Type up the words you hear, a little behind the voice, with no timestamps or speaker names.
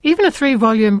a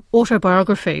 3-volume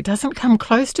autobiography doesn't come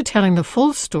close to telling the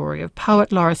full story of poet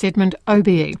Lauris Edmond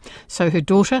OBE, so her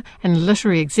daughter and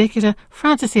literary executor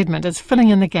Frances Edmond is filling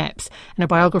in the gaps in a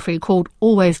biography called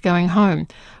Always Going Home.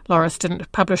 Lauris didn't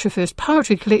publish her first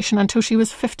poetry collection until she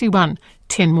was 51.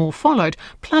 10 more followed,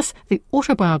 plus the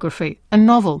autobiography, a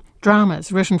novel,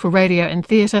 dramas written for radio and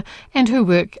theatre, and her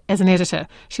work as an editor.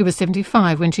 She was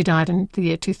 75 when she died in the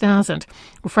year 2000.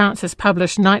 Frances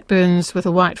published Night Burns with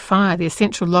a White Fire, the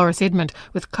Essential Lauris Edmond,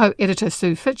 with co-editor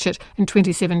Sue Fitchett in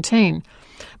 2017.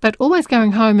 But Always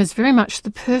Going Home is very much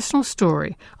the personal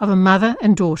story of a mother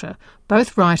and daughter,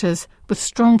 both writers with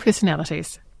strong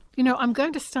personalities. You know, I'm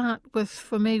going to start with,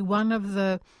 for me, one of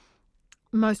the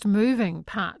most moving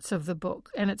parts of the book,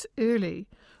 and it's early,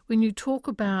 when you talk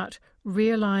about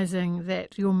realising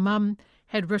that your mum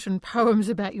had written poems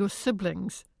about your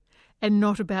siblings and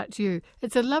not about you.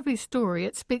 It's a lovely story.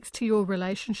 It speaks to your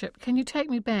relationship. Can you take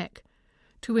me back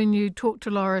to when you talked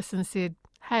to Lauris and said,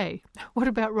 hey, what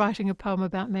about writing a poem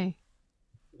about me?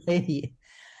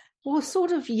 Well,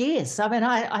 sort of, yes. I mean,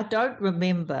 I don't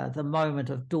remember the moment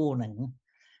of dawning,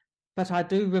 but I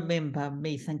do remember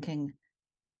me thinking,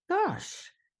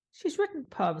 gosh, she's written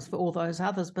poems for all those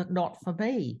others, but not for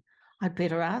me. I'd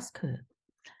better ask her.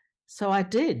 So I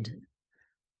did.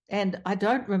 And I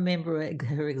don't remember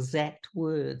her exact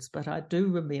words, but I do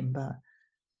remember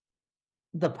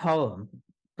the poem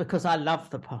because I love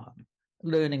the poem,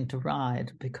 Learning to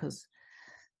Ride, because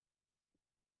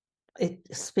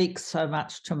it speaks so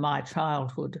much to my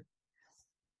childhood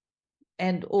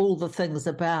and all the things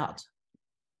about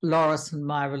Lauris and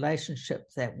my relationship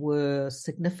that were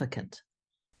significant.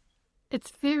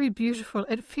 It's very beautiful.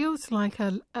 It feels like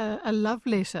a love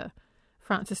letter,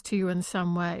 Frances, to you in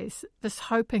some ways, this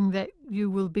hoping that you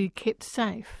will be kept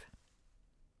safe.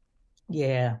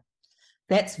 Yeah,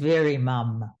 that's very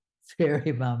mum,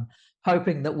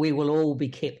 hoping that we will all be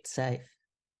kept safe.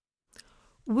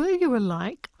 Were you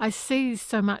alike? I see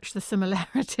so much the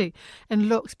similarity in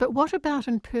looks, but what about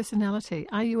in personality?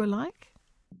 Are you alike?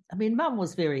 I mean, Mum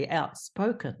was very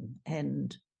outspoken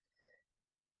and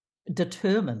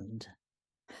determined,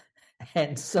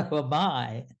 and so am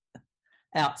I,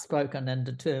 outspoken and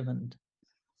determined.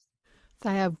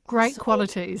 They are great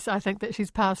qualities, I think, that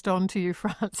she's passed on to you,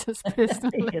 Frances,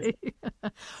 personally.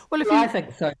 Well, I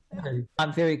think so too.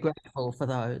 I'm very grateful for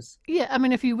those. Yeah, I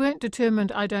mean, if you weren't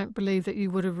determined, I don't believe that you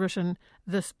would have written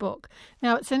this book.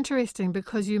 Now, it's interesting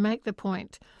because you make the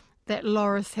point that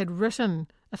Lauris had written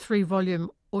a 3-volume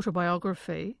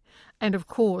autobiography, and of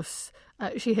course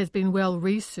she has been well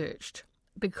researched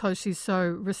because she's so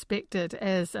respected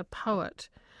as a poet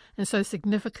and so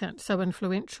significant, so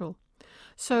influential.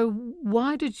 So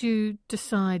why did you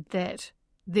decide that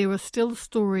there were still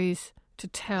stories to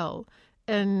tell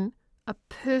in a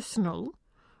personal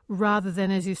rather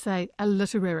than, as you say, a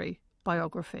literary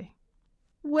biography?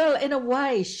 Well, in a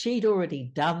way, she'd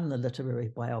already done the literary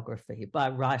biography by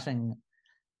writing,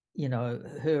 you know,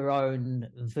 her own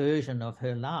version of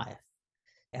her life.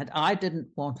 And I didn't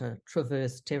want to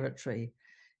traverse territory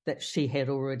that she had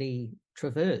already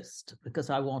traversed because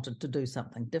I wanted to do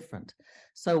something different.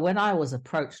 So when I was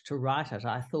approached to write it,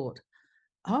 I thought,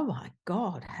 oh my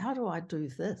God, how do I do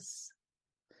this?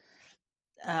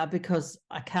 Because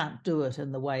I can't do it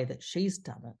in the way that she's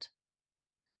done it.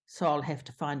 So I'll have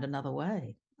to find another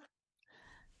way.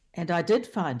 And I did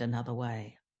find another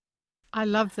way. I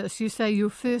love this. You say your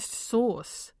first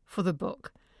source for the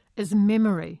book is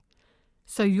memory.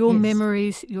 So your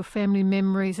memories, your family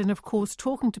memories, and of course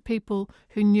talking to people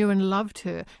who knew and loved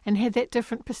her and had that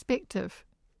different perspective.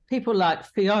 People like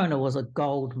Fiona was a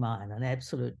gold mine, an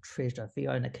absolute treasure,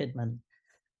 Fiona Kidman,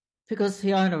 because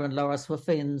Fiona and Lauris were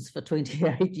friends for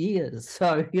 28 years.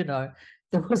 So, you know,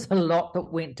 there was a lot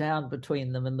that went down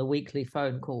between them in the weekly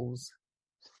phone calls.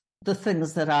 The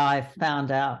things that I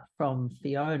found out from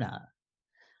Fiona,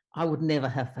 I would never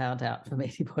have found out from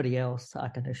anybody else, I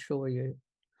can assure you.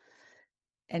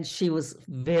 And she was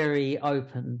very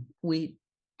open. We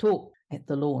talked at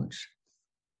the launch,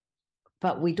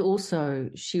 but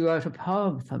she wrote a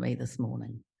poem for me this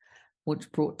morning, which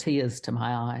brought tears to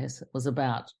my eyes. It was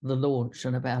about the launch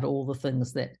and about all the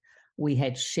things that we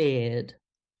had shared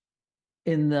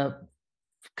in the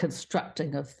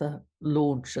constructing of the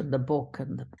launch and the book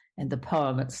and the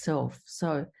poem itself.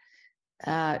 So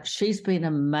she's been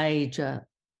a major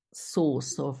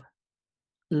source of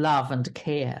love and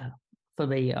care for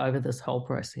me over this whole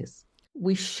process.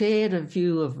 We shared a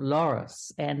view of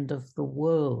Lauris and of the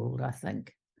world, I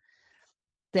think,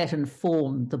 that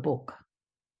informed the book.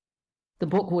 The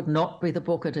book would not be the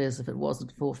book it is if it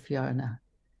wasn't for Fiona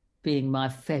being my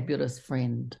fabulous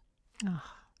friend. Oh,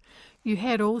 You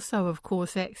had also, of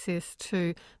course, access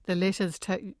to the letters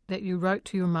that you wrote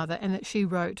to your mother and that she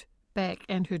wrote back,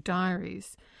 and her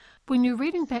diaries. When you're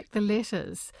reading back the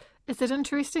letters, is it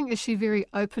interesting? Is she very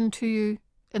open to you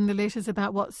in the letters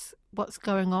about what's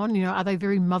going on? Are they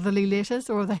very motherly letters,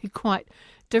 or are they quite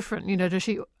different? Does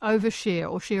she overshare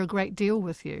or share a great deal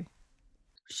with you?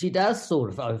 She does sort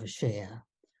of overshare,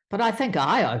 but I think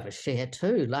I overshare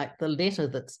too. Like the letter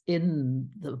that's in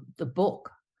the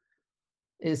book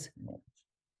is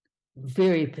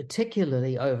very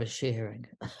particularly oversharing,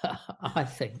 I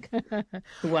think. The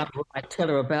one where I tell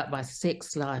her about my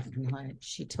sex life and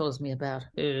she tells me about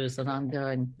hers, and I'm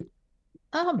going,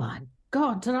 oh my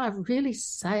God, did I really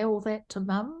say all that to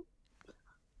Mum?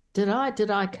 Did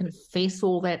I confess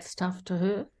all that stuff to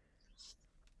her?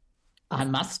 I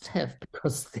must have,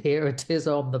 because there it is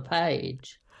on the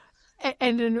page.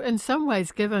 And in some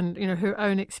ways, given her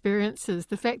own experiences,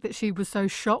 the fact that she was so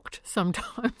shocked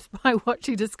sometimes by what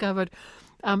she discovered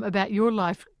about your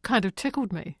life kind of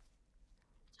tickled me.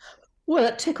 Well,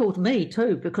 it tickled me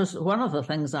too, because one of the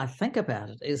things I think about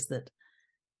it is that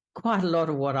quite a lot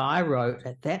of what I wrote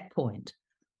at that point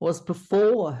was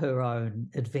before her own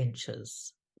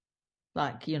adventures,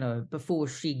 like, before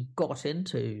she got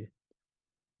into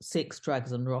sex,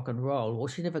 drugs and rock and roll. Well,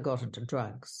 she never got into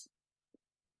drugs,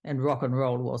 and rock and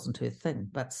roll wasn't her thing,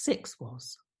 but sex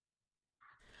was.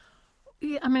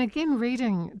 Yeah, I mean, again,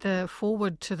 reading the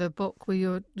foreword to the book where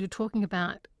you're talking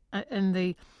about in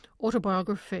the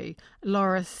autobiography,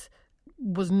 Lauris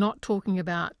was not talking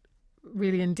about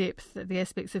really in depth the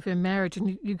aspects of her marriage,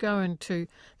 and you go into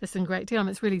this in great deal. I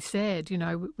mean, it's really sad.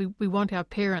 We want our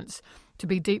parents to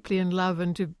be deeply in love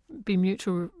and to be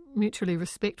mutually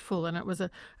respectful, and it was a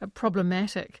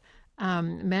problematic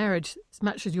marriage, as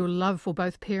much as your love for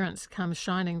both parents comes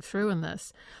shining through in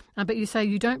this. But you say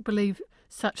you don't believe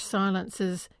such silence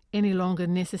is any longer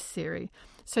necessary.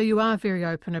 So you are very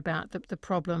open about the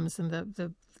problems and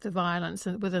the violence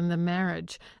within the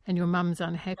marriage and your mum's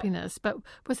unhappiness. But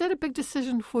was that a big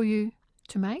decision for you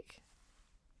to make?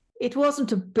 It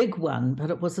wasn't a big one,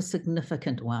 but it was a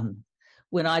significant one.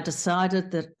 When I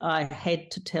decided that I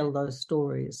had to tell those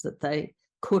stories, that they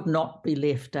could not be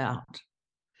left out,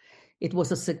 it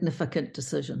was a significant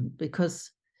decision,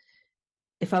 because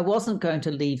if I wasn't going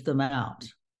to leave them out,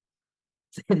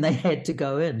 then they had to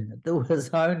go in. There was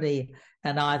only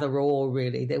an either or,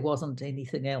 really. There wasn't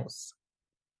anything else.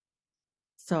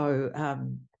 So,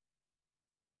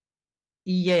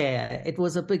 it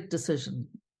was a big decision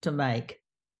to make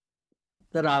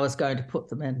that I was going to put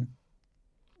them in.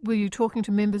 Were you talking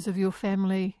to members of your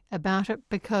family about it?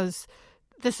 Because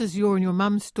this is your and your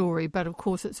mum's story, but of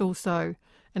course it's also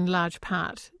in large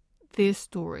part their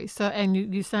story. So, and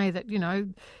you say that,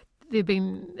 there have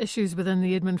been issues within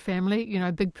the Edmond family,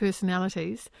 big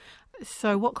personalities.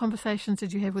 So what conversations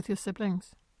did you have with your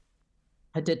siblings?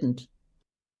 I didn't.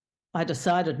 I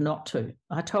decided not to.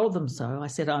 I told them so. I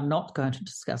said, I'm not going to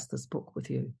discuss this book with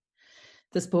you.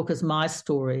 This book is my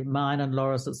story, mine and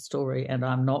Lauris's story, and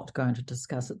I'm not going to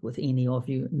discuss it with any of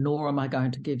you, nor am I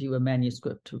going to give you a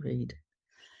manuscript to read.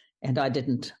 And I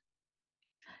didn't.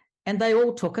 And they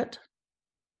all took it.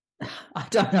 I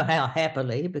don't know how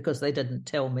happily, because they didn't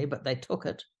tell me, but they took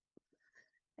it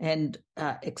and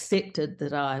accepted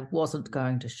that I wasn't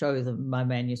going to show them my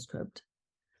manuscript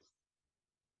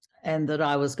and that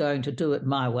I was going to do it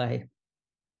my way,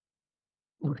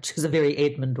 which is a very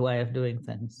Edmond way of doing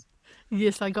things.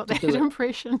 Yes, I got that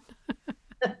impression.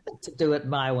 To do it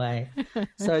my way.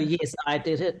 So, yes, I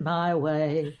did it my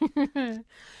way.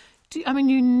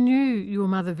 You knew your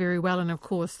mother very well, and of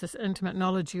course this intimate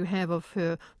knowledge you have of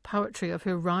her poetry, of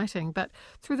her writing, but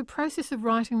through the process of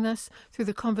writing this, through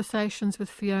the conversations with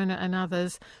Fiona and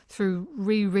others, through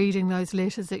rereading those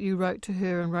letters that you wrote to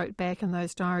her and wrote back in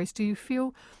those diaries, do you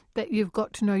feel that you've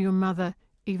got to know your mother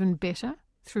even better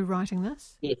through writing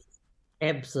this? Yes,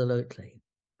 absolutely.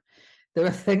 There are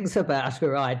things about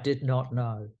her I did not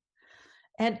know.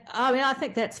 And I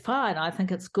think that's fine. I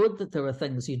think it's good that there are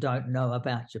things you don't know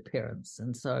about your parents.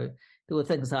 And so there were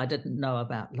things I didn't know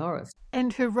about Lauris.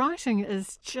 And her writing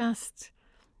is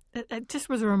it just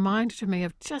was a reminder to me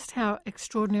of just how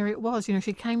extraordinary it was.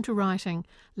 She came to writing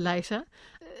later.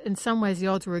 In some ways the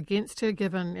odds were against her,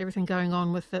 given everything going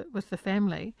on with the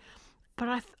family.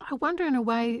 But I wonder in a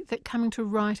way that coming to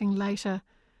writing later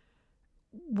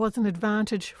was an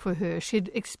advantage for her.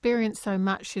 She'd experienced so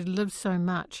much, she'd lived so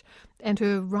much, and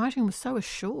her writing was so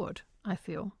assured, I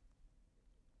feel.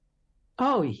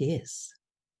 Oh, yes,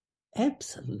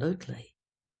 absolutely.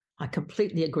 I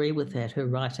completely agree with that. Her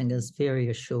writing is very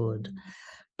assured.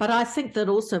 But I think that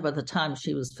also by the time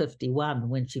she was 51,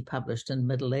 when she published in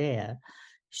Middle Air,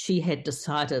 she had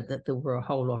decided that there were a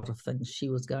whole lot of things she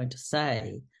was going to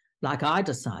say, like I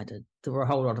decided there were a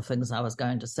whole lot of things I was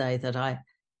going to say that I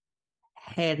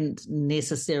hadn't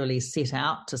necessarily set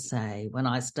out to say when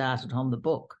I started on the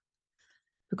book,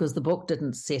 because the book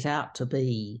didn't set out to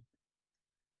be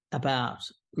about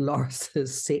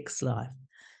Lauris's sex life.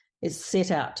 It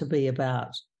set out to be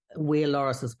about where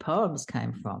Lauris's poems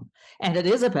came from. And it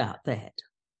is about that,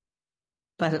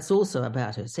 but it's also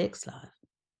about her sex life.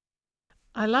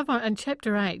 I love in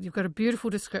chapter 8, you've got a beautiful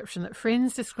description that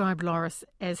friends describe Lauris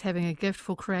as having a gift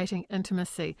for creating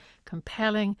intimacy,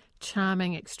 compelling,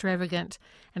 charming, extravagant,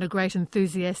 and a great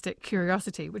enthusiastic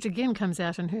curiosity, which again comes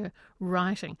out in her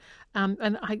writing.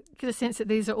 And I get a sense that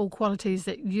these are all qualities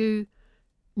that you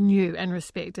knew and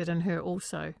respected in her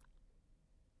also.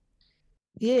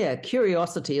 Yeah,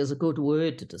 curiosity is a good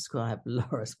word to describe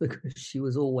Lauris, because she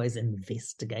was always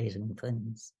investigating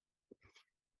things.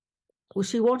 Well,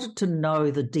 she wanted to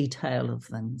know the detail of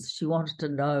things. She wanted to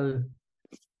know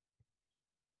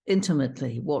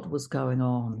intimately what was going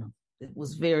on. It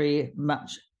was very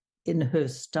much in her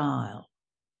style.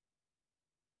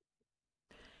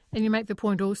 And you make the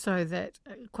point also that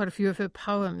quite a few of her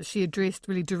poems she addressed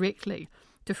really directly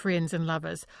to friends and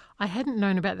lovers. I hadn't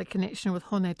known about the connection with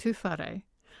Hone Tūwhare.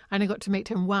 I only got to meet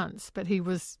him once, but he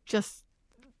was just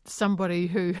somebody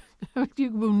who you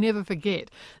will never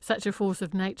forget, such a force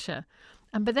of nature.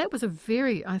 But that was a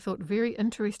very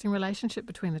interesting relationship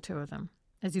between the two of them,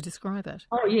 as you describe it.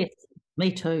 Oh, yes,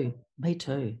 me too.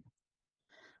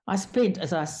 I spent,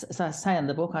 as I say in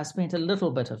the book, I spent a little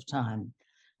bit of time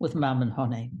with Mum and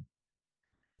Hone.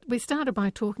 We started by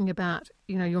talking about,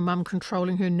 your mum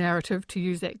controlling her narrative, to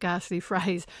use that ghastly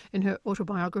phrase, in her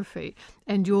autobiography,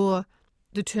 and your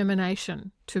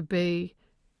determination to be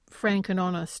frank and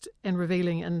honest and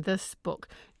revealing in this book.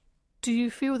 Do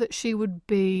you feel that she would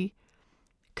be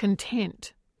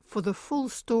content for the full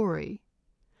story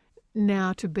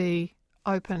now to be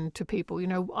open to people?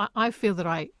 I feel that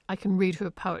I can read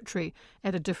her poetry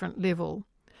at a different level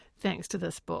thanks to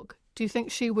this book. Do you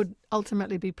think she would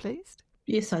ultimately be pleased?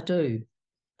 Yes, I do.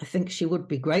 I think she would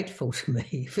be grateful to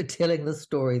me for telling the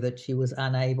story that she was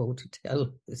unable to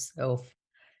tell herself,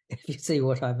 if you see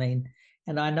what I mean.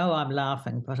 And I know I'm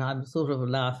laughing, but I'm sort of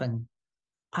laughing.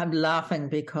 I'm laughing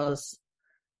because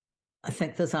I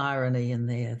think there's irony in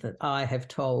there, that I have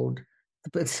told the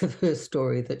bits of her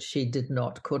story that she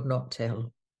could not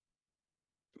tell.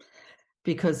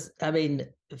 Because,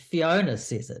 Fiona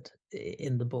says it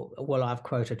in the book. Well, I've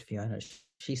quoted Fiona.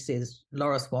 She says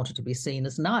Lauris wanted to be seen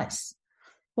as nice.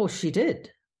 Well, she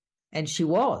did, and she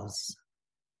was.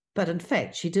 But in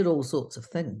fact, she did all sorts of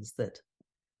things that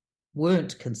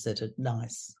weren't considered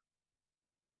nice.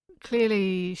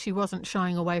 Clearly, she wasn't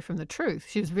shying away from the truth.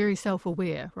 She was very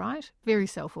self-aware, right? Very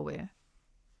self-aware.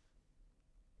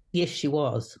 Yes, she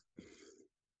was.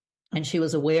 And she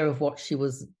was aware of what she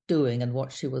was doing and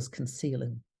what she was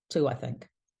concealing too, I think,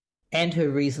 and her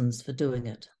reasons for doing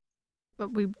it.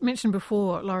 But we mentioned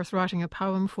before Lauris writing a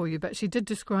poem for you, but she did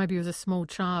describe you as a small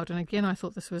child, and again I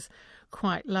thought this was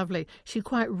quite lovely. She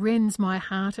quite rends my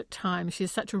heart at times. She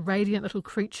is such a radiant little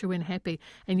creature when happy,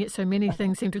 and yet so many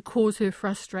things seem to cause her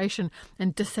frustration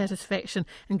and dissatisfaction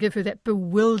and give her that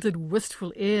bewildered,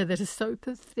 wistful air that is so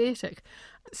pathetic.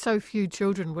 So few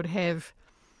children would have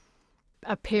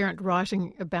a parent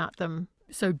writing about them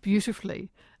so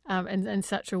beautifully. In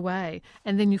such a way.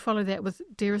 And then you follow that with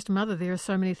Dearest Mother, there are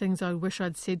so many things I wish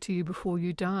I'd said to you before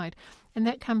you died. And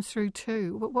that comes through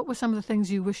too. What were some of the things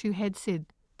you wish you had said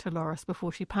to Lauris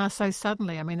before she passed so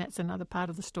suddenly? That's another part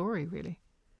of the story, really.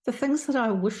 The things that I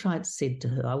wish I'd said to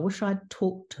her, I wish I'd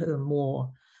talked to her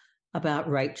more about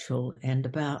Rachel and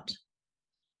about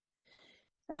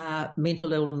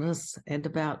mental illness and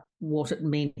about what it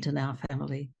meant in our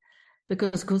family.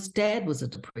 Because Dad was a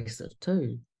depressive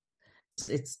too.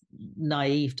 It's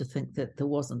naive to think that there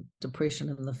wasn't depression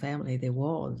in the family. There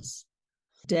was.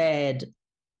 Dad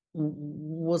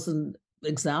was an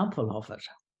example of it.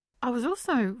 I was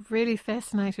also really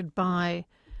fascinated by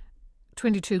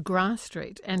 22 Grass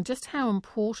Street and just how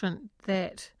important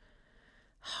that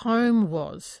home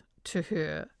was to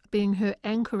her, being her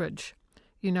anchorage,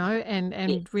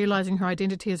 and realising her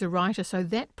identity as a writer. So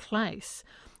that place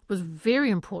was very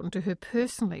important to her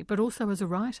personally, but also as a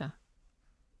writer.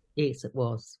 Yes, it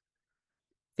was.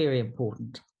 Very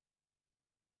important.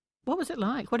 What was it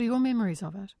like? What are your memories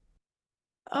of it?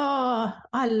 Oh,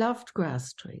 I loved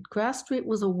Grass Street. Grass Street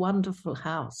was a wonderful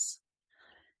house.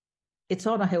 It's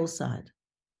on a hillside,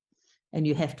 and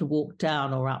you have to walk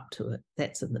down or up to it.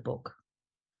 That's in the book.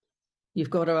 You've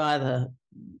got to either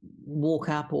walk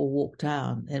up or walk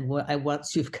down, and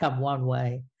once you've come one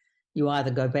way, You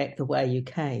either go back the way you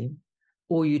came,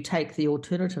 or you take the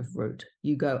alternative route.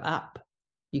 You go up,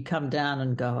 you come down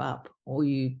and go up, or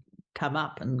you come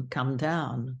up and come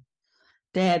down.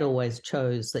 Dad always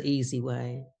chose the easy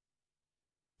way.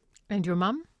 And your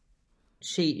mum?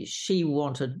 She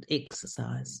wanted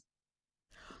exercise.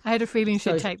 I had a feeling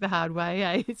she'd take the hard way,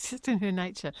 eh? It's just in her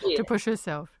nature to push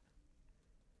herself.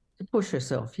 To push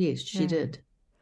herself, yes, she did.